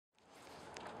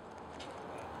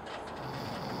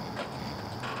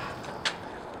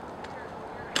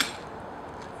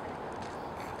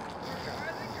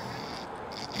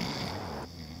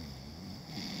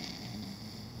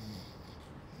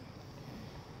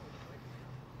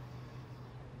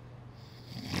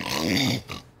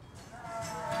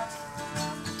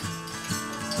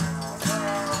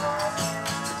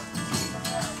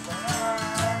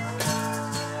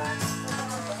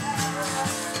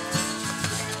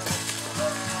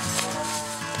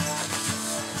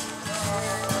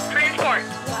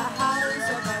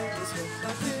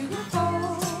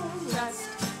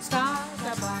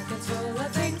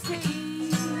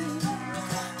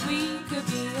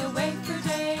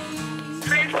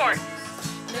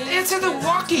Answer the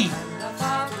walkie!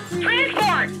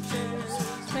 Transport!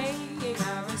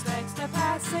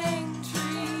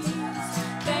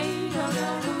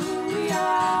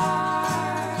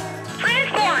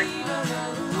 Transport!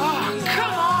 Oh,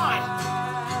 come on!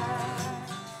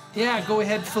 Yeah, go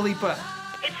ahead, Philippa.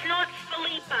 It's not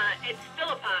Philippa, it's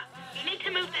Philippa. You need to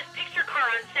move this picture car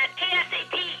on set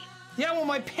ASAP. Yeah, well,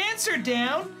 my pants are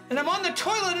down, and I'm on the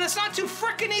toilet, and it's not too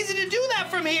frickin' easy to do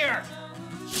that from here.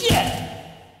 Shit!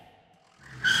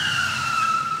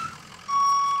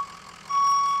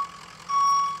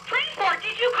 Transport,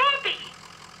 did you copy?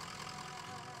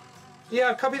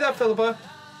 Yeah, copy that, Philippa.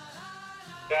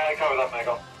 Yeah, I cover that,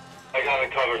 Michael. I got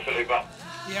it covered, Philippa.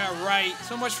 Yeah, right.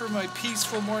 So much for my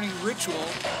peaceful morning ritual.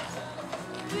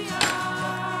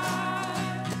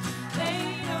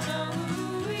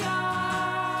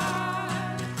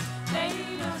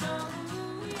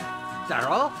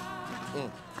 Daryl?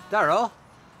 Daryl?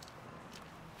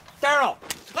 Daryl!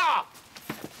 Ah!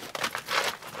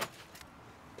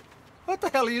 What the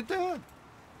hell are you doing?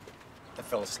 I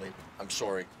fell asleep. I'm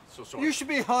sorry. So sorry. You should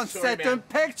be on set doing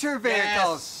picture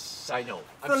vehicles. Yes, I know.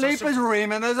 Philippa's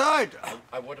reaming us out.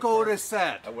 I would have Go heard. to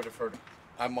set. I would have heard.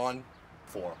 I'm on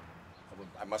 4.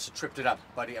 I must have tripped it up,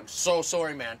 buddy. I'm so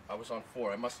sorry, man. I was on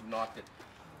 4. I must have knocked it.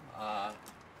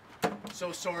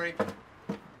 So sorry.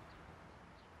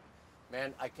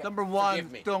 Man, I can't. Number 1,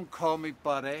 forgive me. don't call me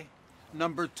buddy.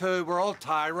 Number 2, we're all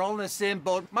tired. We're all in the same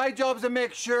boat. My job's to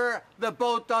make sure the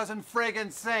boat doesn't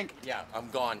friggin' sink. Yeah, I'm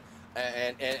gone.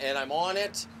 And I'm on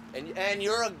it. And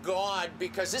you're a god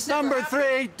because this Number never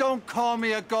happened. 3, don't call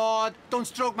me a god. Don't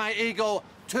stroke my ego.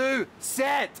 2,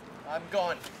 set. I'm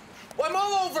gone. Well, I'm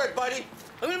all over it, buddy.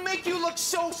 I'm gonna make you look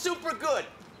so super good.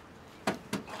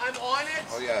 I'm on it.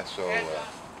 Oh yeah, so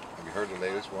have you heard the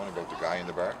latest one about the guy in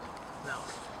the bar? No.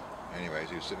 Anyways,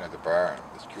 he was sitting at the bar and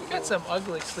this cute You got some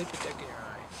ugly sleepy dick in your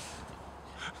eye.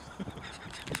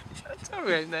 That's all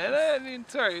right, man. I mean,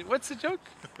 sorry. What's the joke?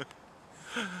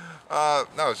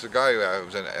 no, it's the guy who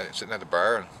was sitting at the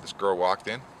bar and this girl walked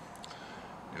in.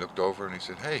 He looked over and he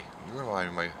said, "Hey, you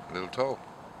remind me of my little toe."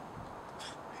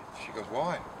 She goes,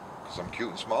 "Why? Because I'm cute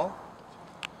and small?"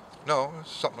 "No,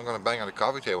 it's something I'm going to bang on the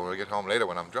coffee table when I get home later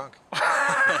when I'm drunk."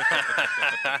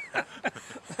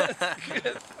 That's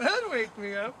good. That'll wake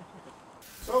me up.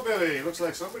 So, Billy, looks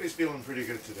like somebody's feeling pretty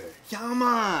good today. Yeah,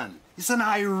 man. It's an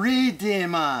Irie day,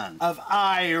 man. Of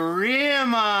Irie,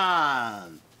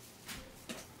 man.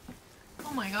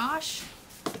 Oh my gosh.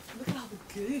 Look at all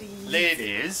the goodies.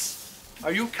 Ladies,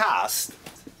 are you cast?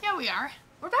 Yeah, we are.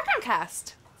 We're background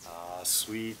cast. Ah,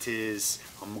 sweeties.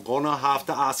 I'm gonna have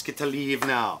to ask you to leave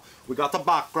now. We got the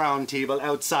background table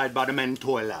outside by the men's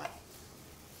toilet.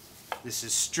 This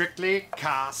is strictly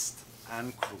cast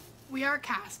and crew. We are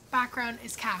cast. Background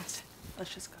is cast.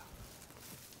 Let's just go.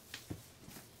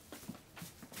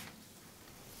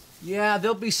 Yeah,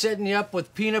 they'll be setting you up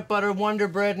with peanut butter, Wonder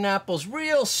Bread, and apples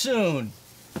real soon.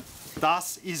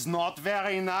 Das is not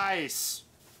very nice.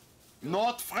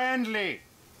 Not friendly.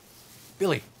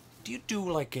 Billy, do you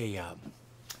do like a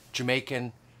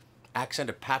Jamaican accent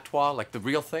of patois, like the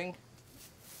real thing?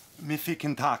 Miffy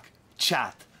can talk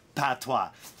chat patois.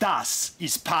 Das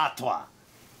is patois.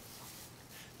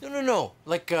 No.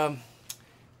 Like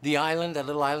the island, that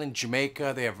little island,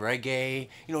 Jamaica, they have reggae,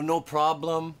 you know, no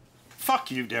problem.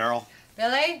 Fuck you, Daryl.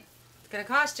 Billy, it's gonna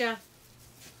cost you.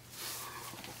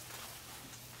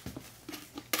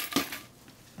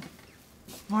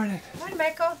 Morning. Morning,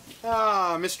 Michael.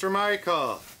 Ah, Mr.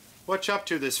 Michael. What you up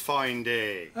to this fine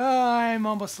day? I'm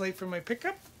almost late for my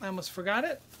pickup. I almost forgot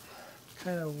it.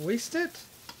 Kind of wasted.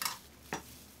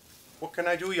 What can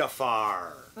I do you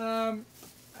for?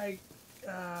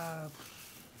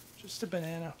 Just a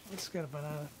banana. Let's get a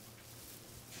banana.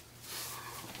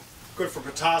 Good for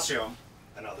potassium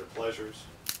and other pleasures.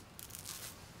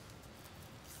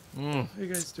 What are you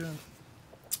guys doing?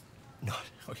 Not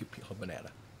how you peel a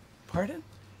banana. Pardon?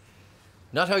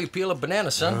 Not how you peel a banana,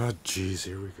 son. Oh, jeez,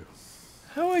 here we go.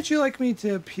 How would you like me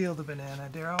to peel the banana,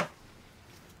 Daryl?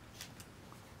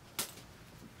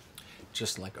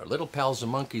 Just like our little pals the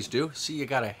monkeys do. See, you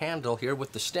got a handle here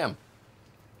with the stem.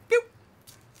 Pew!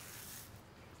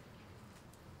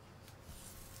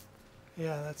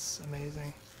 Yeah, that's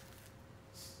amazing.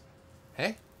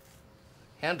 Hey?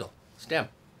 Handle, stem.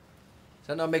 Does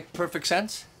that not make perfect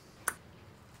sense?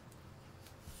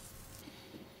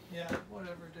 Yeah,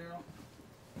 whatever, Daryl.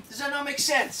 Does that not make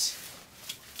sense?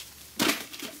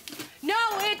 No,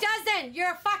 it doesn't.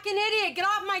 You're a fucking idiot. Get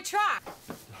off my truck.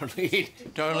 Darlene,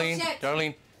 Bullshit.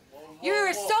 Darlene.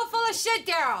 You're so full of shit,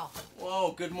 Daryl.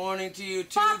 Whoa, good morning to you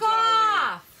too, Fuck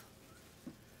Darlene. off.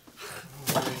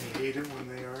 I hate it when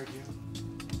they argue.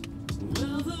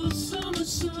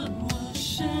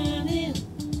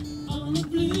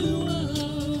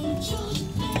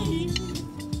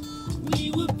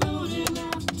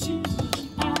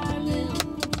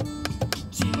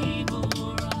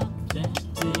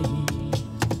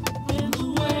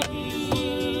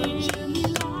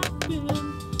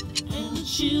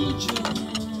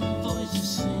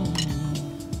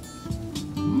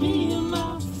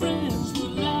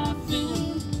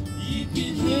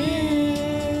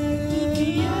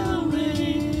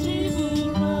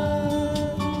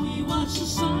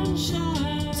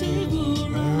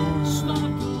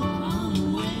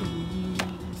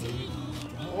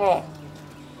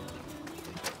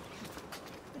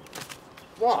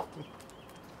 Wow.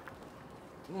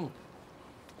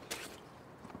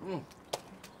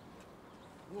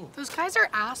 Those guys are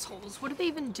assholes. What do they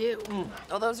even do?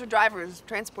 Oh, those are drivers,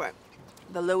 transport.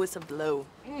 The lowest of the low.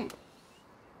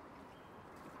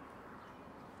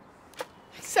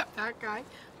 Except that guy.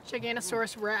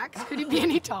 Giganosaurus Rex. Could he be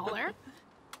any taller?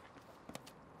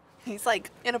 He's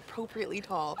like inappropriately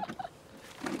tall.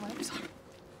 I'm sorry.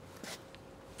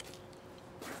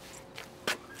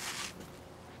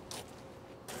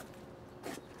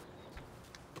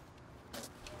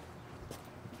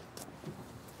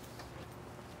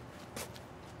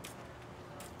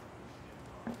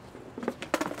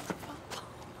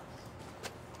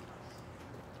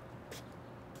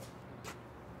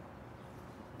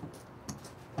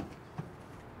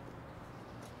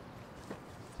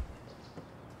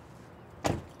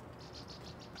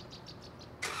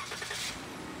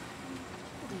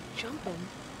 Jumping.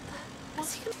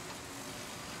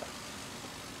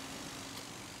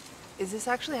 Is this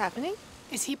actually happening?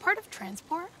 Is he part of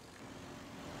transport?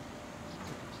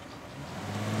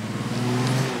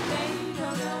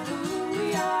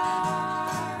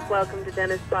 Welcome to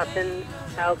Denis Potvin.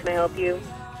 How can I help you?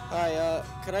 Hi,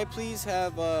 could I please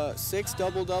have 6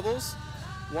 double doubles,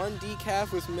 1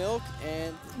 decaf with milk,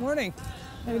 and... Morning.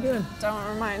 How you doing? Don't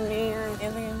remind me, you're an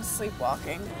alien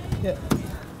sleepwalking. Yeah.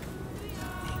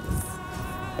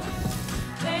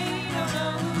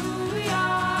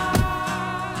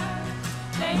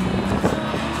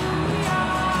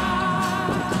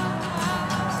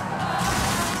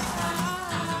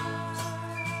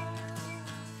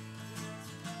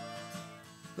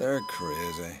 They're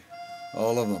crazy.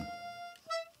 All of them.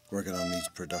 Working on these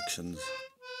productions,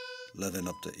 living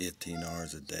up to 18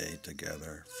 hours a day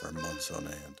together for months on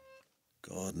end.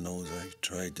 God knows I've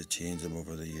tried to change them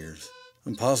over the years.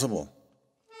 Impossible.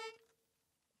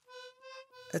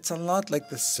 It's a lot like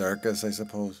the circus, I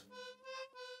suppose.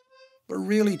 But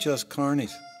really just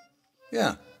carnies.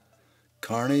 Yeah,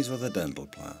 carnies with a dental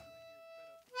plan.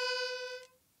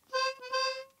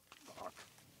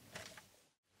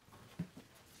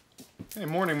 Hey,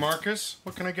 morning, Marcus.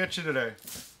 What can I get you today?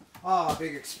 Ah,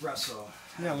 big espresso.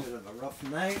 Yeah. A bit of a rough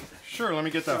night. Sure, let me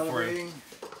get that for you.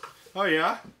 Oh,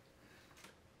 yeah?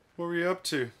 What were you up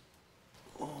to?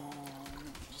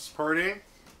 Just partying?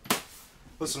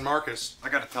 Listen, Marcus, I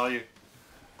gotta tell you,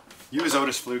 you as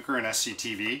Otis Fluker in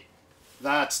SCTV,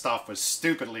 that stuff was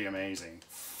stupidly amazing.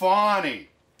 Funny!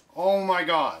 Oh my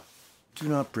God. Do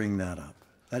not bring that up.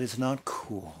 That is not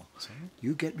cool.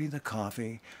 You get me the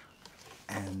coffee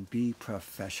and be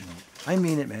professional. I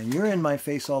mean it, man. You're in my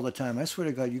face all the time. I swear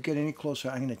to God, you get any closer,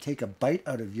 I'm gonna take a bite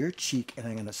out of your cheek and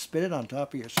I'm gonna spit it on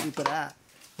top of your stupid hat.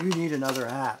 You need another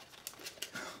hat.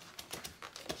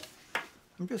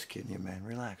 I'm just kidding you, man.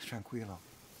 Relax, tranquilo.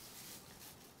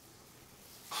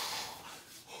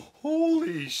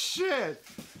 Holy shit!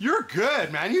 You're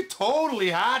good, man. You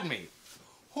totally had me.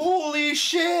 Holy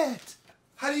shit!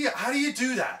 How do you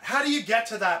do that? How do you get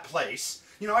to that place?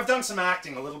 You know, I've done some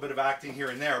acting, a little bit of acting here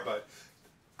and there, but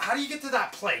how do you get to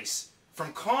that place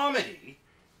from comedy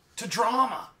to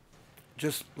drama?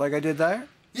 Just like I did there?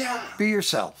 Yeah. Be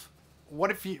yourself. What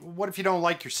if you don't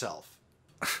like yourself?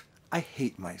 I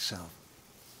hate myself.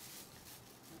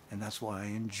 And that's why I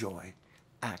enjoy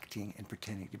acting and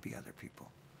pretending to be other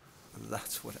people.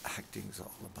 That's what acting's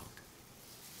all about.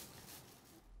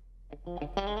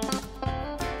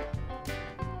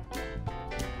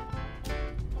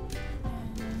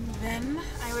 And then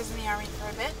I was in the army for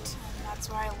a bit, and that's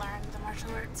where I learned the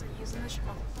martial arts I use in the show.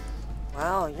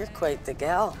 Wow, you're quite the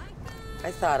gal.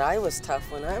 I thought I was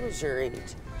tough when I was your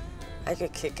age. I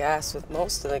could kick ass with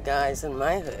most of the guys in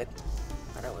my hood,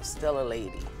 but I was still a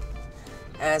lady.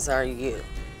 As are you.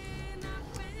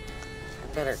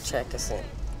 I better check us in.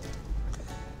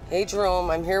 Hey, Jerome,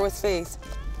 I'm here with Faith.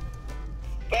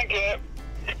 Thank you.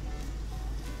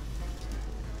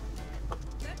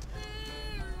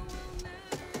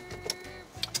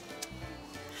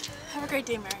 Have a great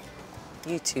day, Mary.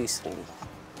 You too, sweetie.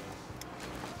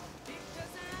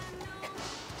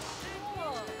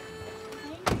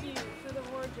 Thank you for the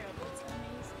wardrobe. It's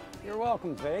amazing. You're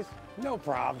welcome, Faith. No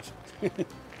problems.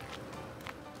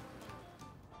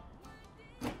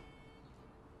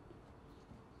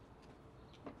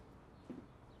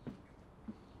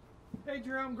 Hey,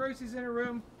 Jerome, Gracie's in her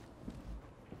room.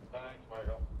 Thanks,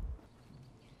 Michael.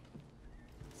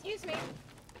 Excuse me.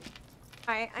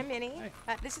 Hi, I'm Minnie.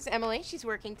 This is Emily. She's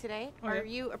working today. Oh, Are yeah.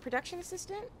 you a production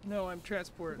assistant? No, I'm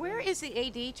transport. Where is the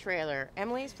AD trailer?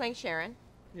 Emily is playing Sharon.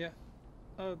 Yeah.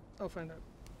 I'll find out.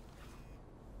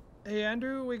 Hey,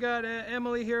 Andrew, we got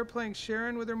Emily here playing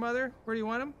Sharon with her mother. Where do you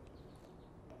want him?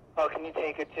 Oh, can you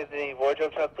take it to the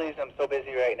wardrobe truck, please? I'm so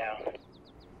busy right now.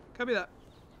 Copy that.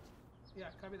 Yeah,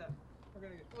 copy that.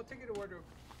 We'll take you to wardrobe.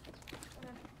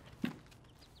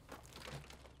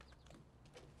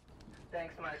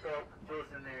 Thanks, Michael. Jules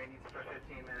in there. He needs for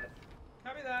 15 minutes.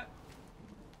 Copy that.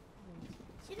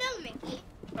 You know Mickey.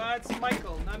 It's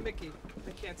Michael, not Mickey.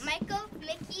 I can't see. Michael,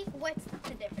 Mickey, what's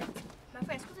the difference? My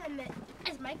friend calls him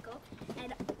as Michael,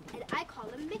 and I call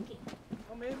him Mickey.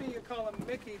 Well, maybe you call him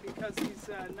Mickey because he's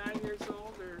 9 years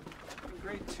old or in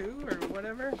grade 2 or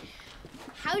whatever.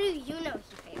 How do you know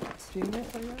he favors?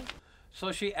 Genius, I guess.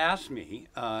 So she asked me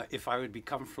if I would be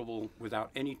comfortable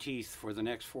without any teeth for the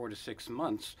next 4 to 6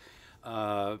 months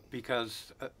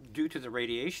because due to the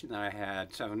radiation that I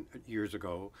had 7 years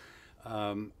ago,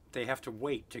 they have to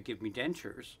wait to give me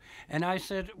dentures. And I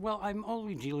said, well, I'm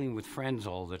only dealing with friends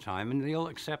all the time, and they'll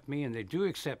accept me, and they do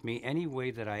accept me any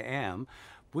way that I am,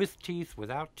 with teeth,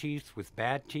 without teeth, with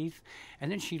bad teeth.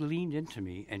 And then she leaned into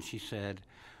me, and she said,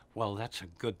 well, that's a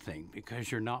good thing,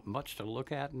 because you're not much to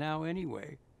look at now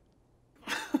anyway.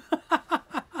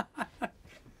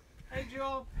 Hey,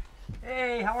 Joel.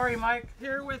 Hey, how are you, Mike?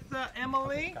 Here with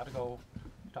Emily. Gotta go.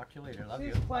 Talk to you later. Love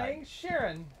you. She's playing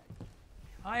Sharon.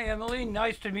 Hi, Emily.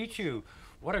 Nice to meet you.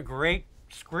 What a great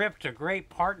script, a great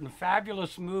part, and a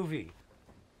fabulous movie.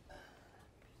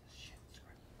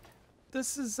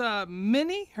 This is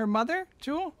Minnie, her mother,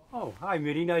 Jewel. Oh, hi,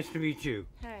 Minnie. Nice to meet you.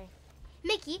 Hi.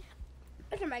 Mickey,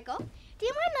 Mr. Michael, do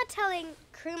you mind not telling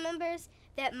crew members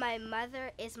that my mother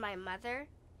is my mother?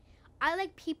 I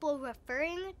like people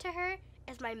referring to her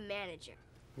as my manager.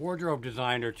 Wardrobe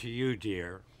designer to you,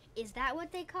 dear. Is that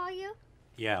what they call you?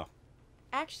 Yeah.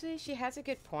 Actually, she has a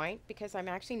good point because I'm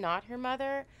actually not her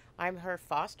mother. I'm her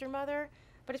foster mother.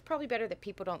 But it's probably better that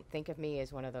people don't think of me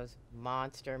as one of those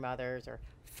monster mothers or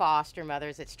foster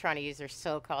mothers that's trying to use their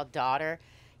so-called daughter,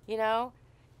 you know,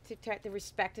 to the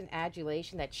respect and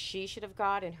adulation that she should have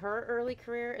got in her early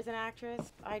career as an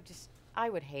actress. I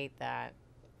would hate that.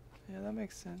 Yeah, that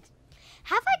makes sense.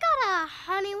 Have I got a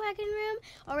honey wagon room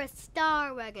or a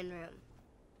star wagon room?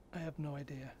 I have no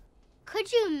idea.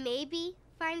 Could you maybe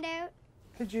find out?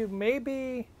 Could you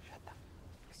maybe...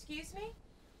 Excuse me?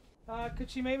 Could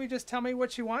she maybe just tell me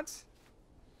what she wants?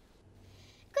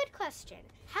 Good question.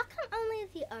 How come only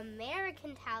the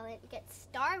American talent gets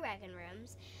star wagon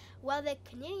rooms while the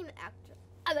Canadian actor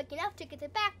are lucky enough to get the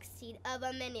back seat of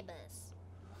a minibus?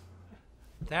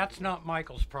 That's not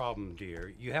Michael's problem,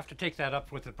 dear. You have to take that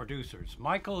up with the producers.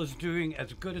 Michael is doing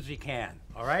as good as he can,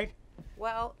 all right?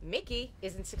 Well, Mickey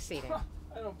isn't succeeding.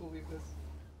 I don't believe this.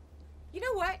 You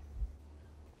know what?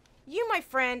 You, my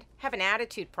friend, have an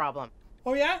attitude problem.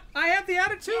 Oh, yeah? I have the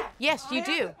attitude? Yeah. Yes, you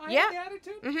do. I yeah. have the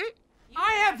attitude? Mm-hmm.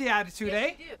 I have the attitude,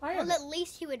 yes, eh? You do. Well, at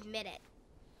least you admit it.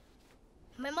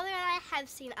 My mother and I have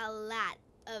seen a lot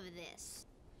of this.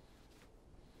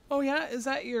 Oh, yeah? Is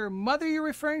that your mother you're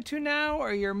referring to now,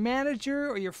 or your manager,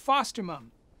 or your foster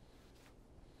mom?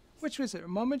 Which was it, a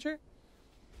momager?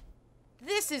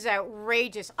 This is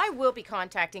outrageous. I will be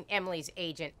contacting Emily's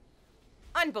agent.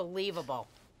 Unbelievable.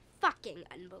 Fucking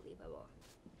unbelievable.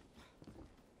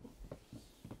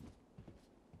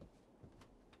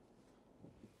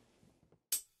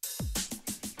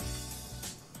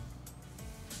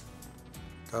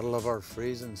 Gotta love our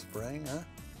freezing spring, huh?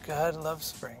 God loves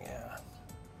spring, yeah.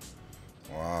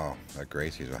 Wow, that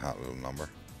Gracie's a hot little number.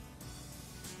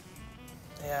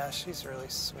 Yeah, she's really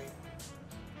sweet.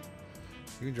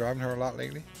 You been driving her a lot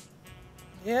lately?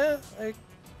 Yeah, I've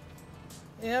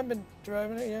been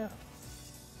driving it, yeah.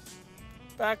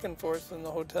 Back and forth in the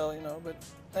hotel, you know,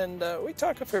 and we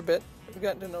talk a fair bit. We've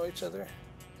gotten to know each other.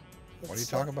 What do you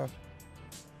talk about?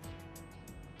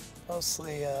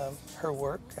 Mostly her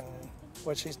work and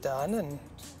what she's done, and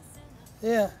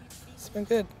yeah, it's been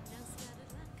good.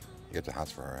 You get the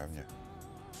hots for her, haven't you?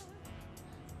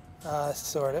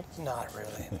 Sort of. Not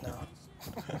really, no.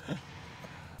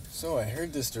 So I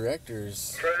heard this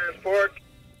director's... Transport.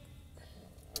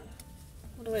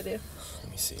 What do I do?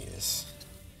 Let me see this.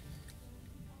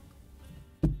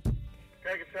 Okay,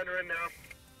 I can send her in now.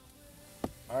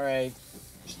 All right.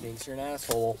 She thinks you're an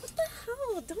asshole. What the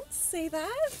hell? Don't say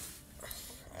that.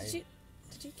 Did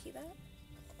you keep that?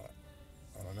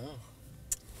 I don't know.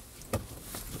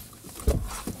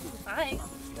 Bye.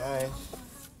 Bye.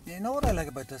 You know what I like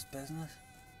about this business?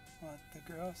 What, the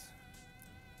girls?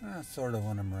 Sort of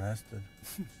when I'm rested.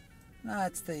 No,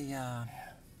 it's the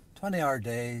 20-hour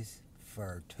days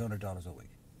for $200 a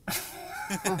week.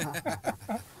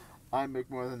 I make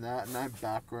more than that, and I'm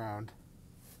background.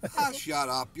 Ah, shut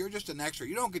up. You're just an extra.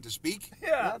 You don't get to speak.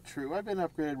 Yeah. Not true. I've been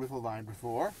upgraded with a line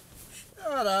before.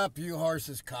 Shut up, you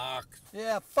horse's cock.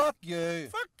 Yeah, fuck you.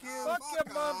 Fuck you. Fuck your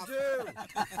mom, off. too.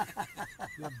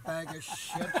 You bag of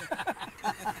shit.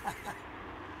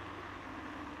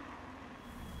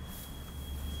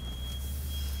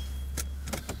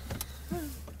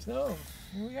 So,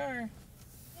 here we are.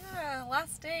 Yeah,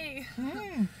 last day.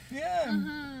 Yeah.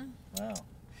 Mm-hmm. Wow.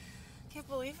 Can't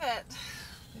believe it.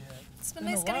 Yeah. It's been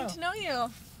nice getting to know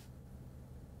you.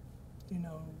 You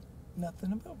know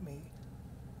nothing about me.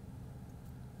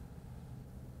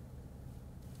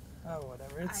 Oh,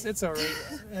 whatever. It's all right.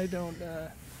 I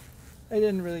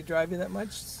didn't really drive you that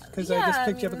much because I just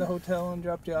picked you up at the hotel and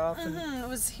dropped you off. And it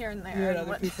was here and there. you had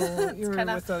other people. You were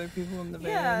kinda, with other people in the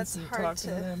yeah, vans it's and hard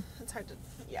talking to them. It's hard to,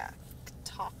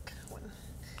 talk when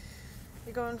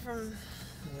you're going from.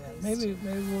 Yeah, maybe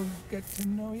we'll get to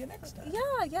know you next time.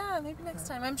 Yeah, maybe next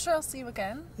time. I'm sure I'll see you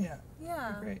again. Yeah.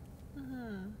 Yeah. You're great.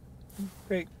 Mm-hmm.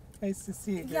 Great. Nice to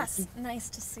see you, Gracie. Yes, nice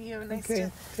to see you. Nice okay,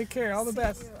 to take care. All the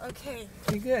best. you. Okay.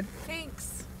 Be good.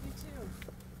 Thanks. You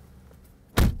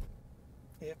too.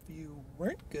 If you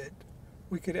weren't good,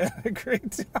 we could have a great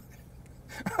time.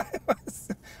 I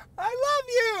love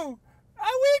you.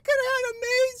 We could have had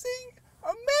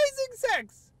amazing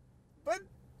sex. But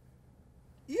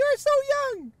you're so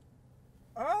young.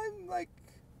 I'm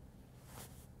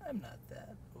not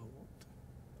that old.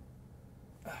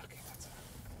 Okay, that's all.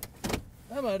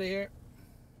 I'm out of here.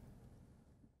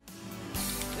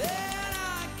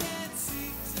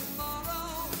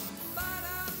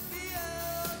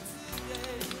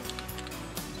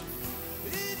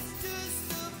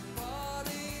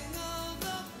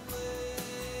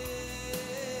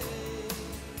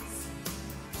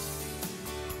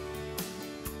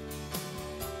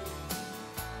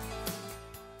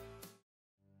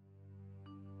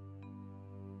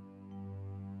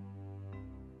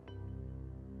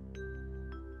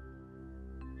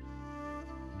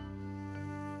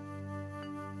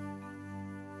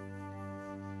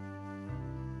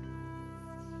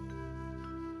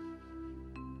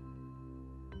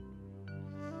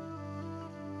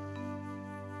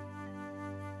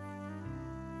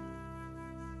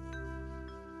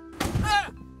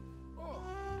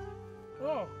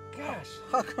 Oh, gosh.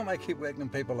 How come I keep waking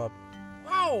people up?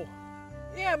 Wow.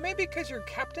 Yeah, maybe because you're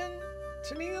Captain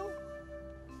Tennille?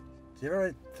 Do you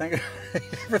ever think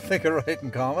of writing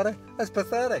comedy? That's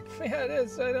pathetic. Yeah, it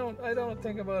is. I don't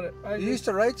think about it. You used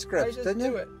to write scripts, didn't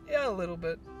you? Do it. Yeah, a little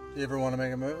bit. Do you ever want to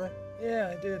make a movie?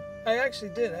 Yeah, I did. I actually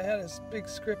did. I had this big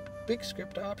script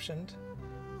optioned,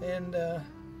 and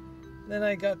then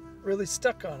I got really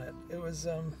stuck on it. It was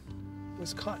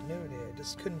continuity. I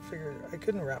just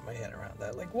couldn't wrap my head around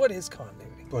that. Like, what is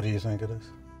continuity? What do you think it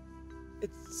is?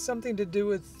 It's something to do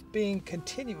with being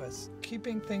continuous,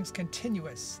 keeping things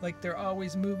continuous, like they're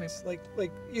always moving.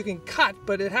 Like you can cut,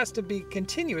 but it has to be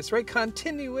continuous, right?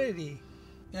 Continuity.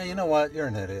 Yeah, you know what? You're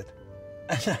an idiot.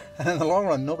 And in the long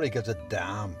run, nobody gives a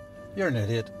damn. You're an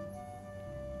idiot.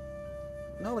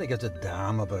 Nobody gives a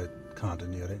damn about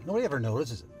continuity. Nobody ever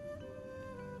notices it.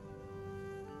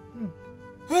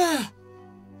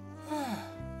 I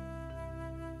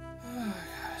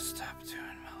gotta stop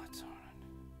doing melatonin.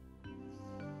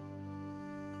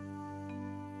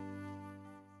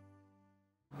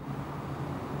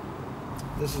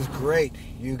 This is great.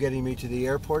 You getting me to the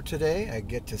airport today. I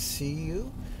get to see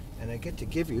you, and I get to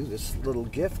give you this little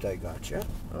gift I got you.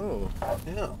 Oh.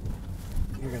 Yeah.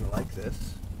 You're gonna like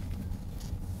this.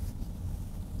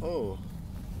 Oh.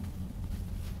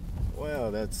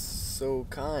 Wow, that's so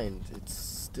kind. It's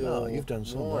still you've done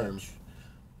so warm. much.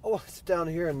 Oh, it's down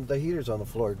here and the heater's on the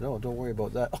floor. No, don't worry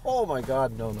about that. Oh my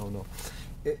God, no.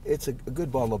 It's a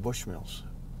good bottle of Bushmills.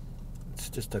 It's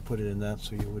just I put it in that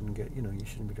so you wouldn't get, you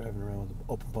shouldn't be driving around with an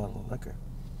open bottle of liquor.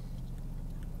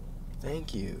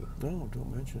 Thank you. No,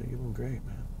 don't mention it. You're doing great,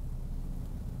 man.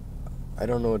 I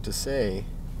don't know what to say.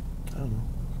 I don't know.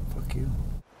 Fuck you.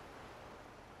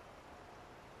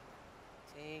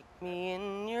 Take me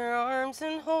in your arms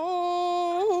and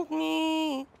hold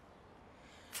me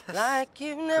like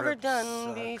you've never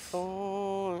done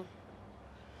before.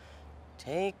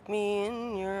 Take me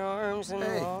in your arms and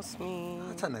lost me.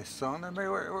 That's a nice song.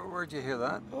 Where'd you hear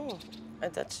that? Oh,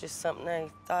 that's just something I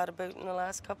thought about in the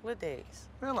last couple of days.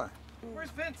 Really? Where's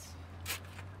Vince?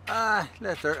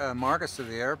 Let Marcus to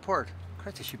the airport.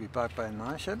 Christ, should be back by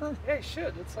now, shouldn't Yeah, he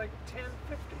should. It's like 10:50.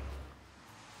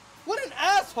 What an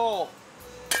asshole!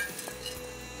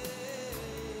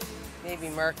 Maybe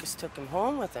Marcus took him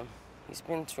home with him. He's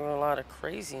been through a lot of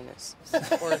craziness.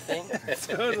 Poor thing.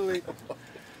 Totally.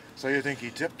 So you think he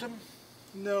tipped him?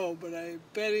 No, but I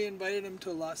bet he invited him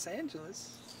to Los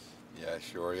Angeles. Yeah,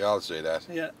 sure. Yeah, I'll say that.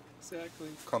 Yeah, exactly.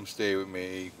 Come stay with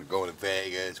me. We're going to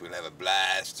Vegas. We'll have a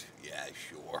blast. Yeah,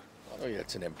 sure. Oh, yeah,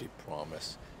 it's an empty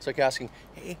promise. It's like asking,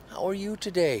 hey, how are you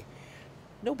today?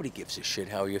 Nobody gives a shit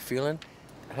how you're feeling.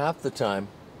 Half the time,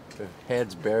 their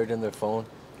head's buried in their phone,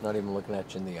 not even looking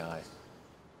at you in the eye.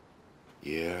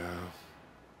 Yeah.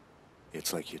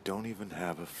 It's like you don't even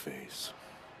have a face.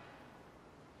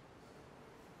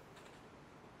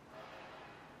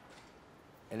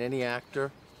 And any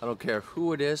actor, I don't care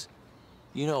who it is,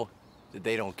 you know that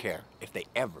they don't care if they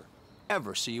ever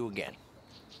see you again.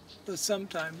 But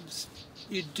sometimes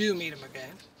you do meet him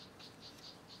again.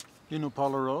 You know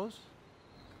Paula Rose?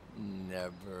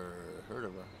 Never heard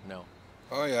of her, no.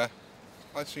 Oh, yeah.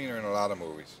 I've seen her in a lot of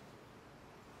movies.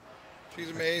 She's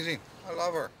amazing. I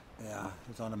love her. Yeah,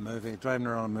 he was on a movie, driving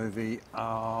around a movie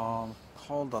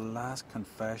called The Last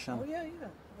Confession. Oh, yeah.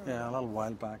 Yeah, a little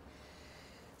while back.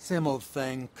 Same old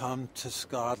thing, come to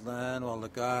Scotland, I'll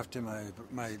look after you,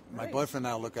 my boyfriend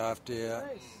now look after you.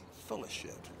 Nice. Full of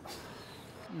shit.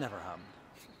 Never happened.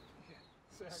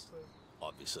 Exactly.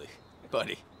 Obviously.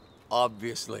 Buddy,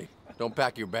 obviously. Don't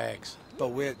pack your bags. But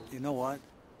wait, you know what?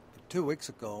 2 weeks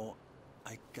ago,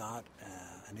 I got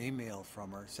an email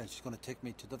from her saying she's going to take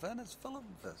me to the Venice Film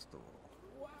Festival.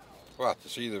 What, to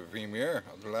see the premiere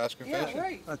of The Last Confession? Yeah,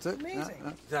 right. That's it. Amazing.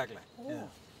 Yeah, exactly. Oh. Yeah.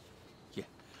 Yeah.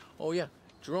 Oh, yeah.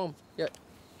 Jerome, yeah.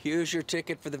 Here's your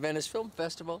ticket for the Venice Film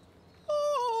Festival.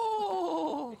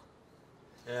 Oh!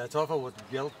 Yeah, it's awful what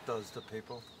guilt does to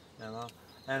people, you know?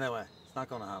 Anyway, it's not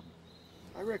going to happen.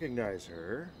 I recognize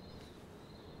her.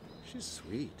 She's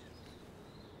sweet.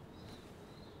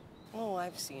 Oh,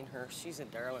 I've seen her. She's a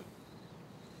darling.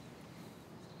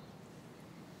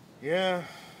 Yeah,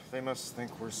 they must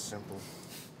think we're simple.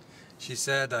 She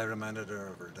said I reminded her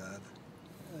of her dad.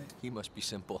 He must be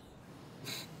simple.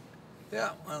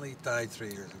 Yeah, well, he died 3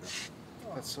 years ago.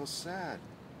 That's so sad.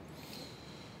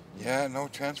 Yeah, no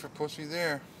chance for pussy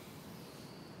there.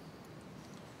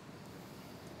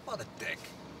 What a dick.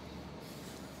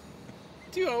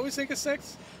 Do you always think of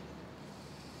sex?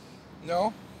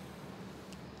 No?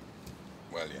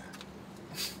 Well, yeah.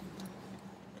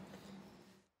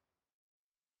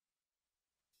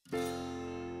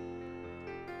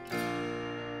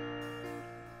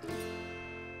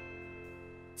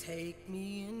 Take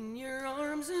me in your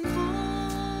arms and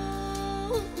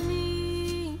hold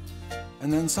me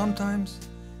And then sometimes,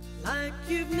 like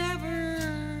you've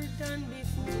never done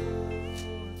before.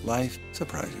 life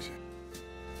surprises you.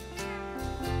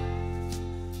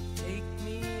 Take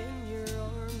me in your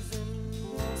arms and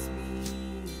waltz me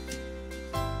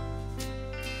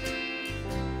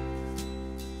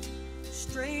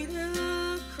straight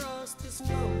across this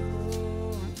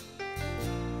floor.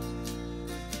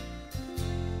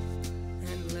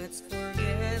 And let's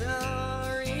forget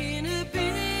our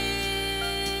inhibitions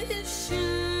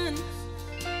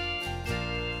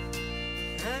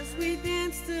as we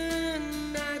dance the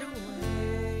night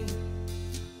away.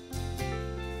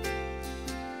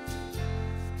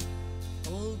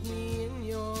 Hold me in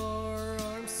your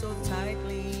arms so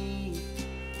tightly,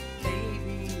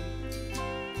 baby,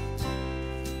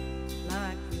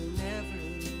 like you'll never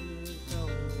go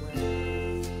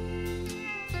away.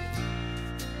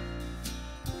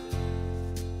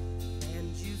 And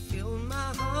you fill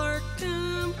my heart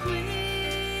completely.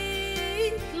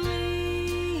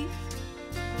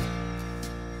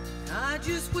 I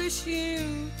just wish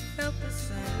you felt the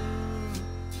same.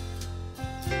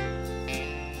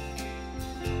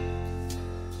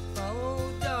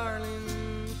 Oh,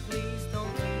 darling, please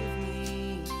don't leave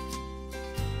me.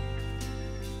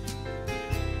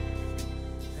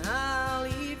 I'll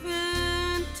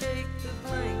even take the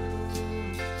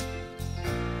blame.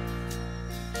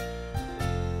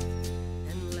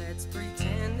 And let's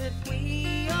pretend that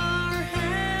we are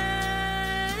happy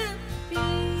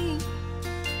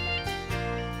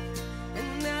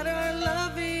and that our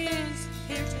love is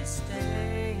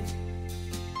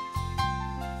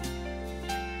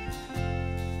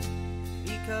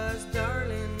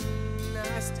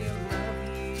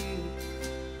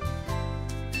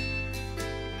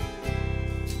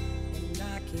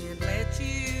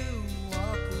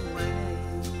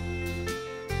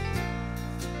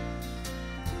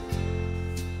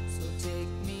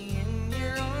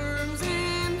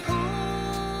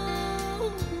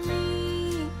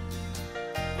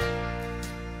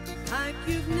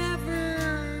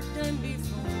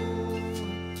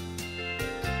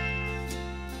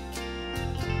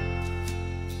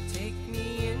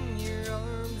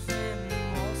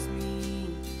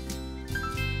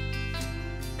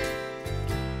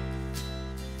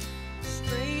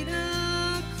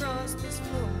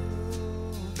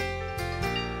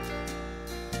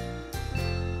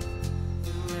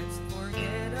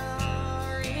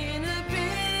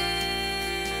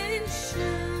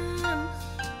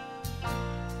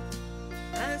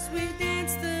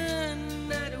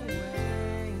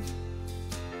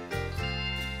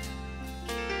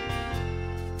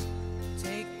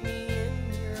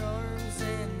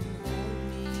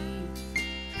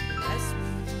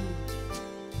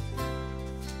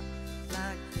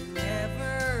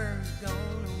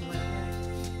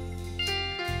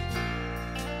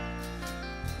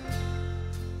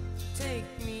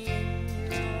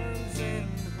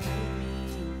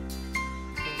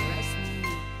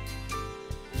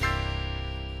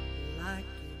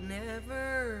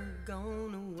never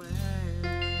gone away.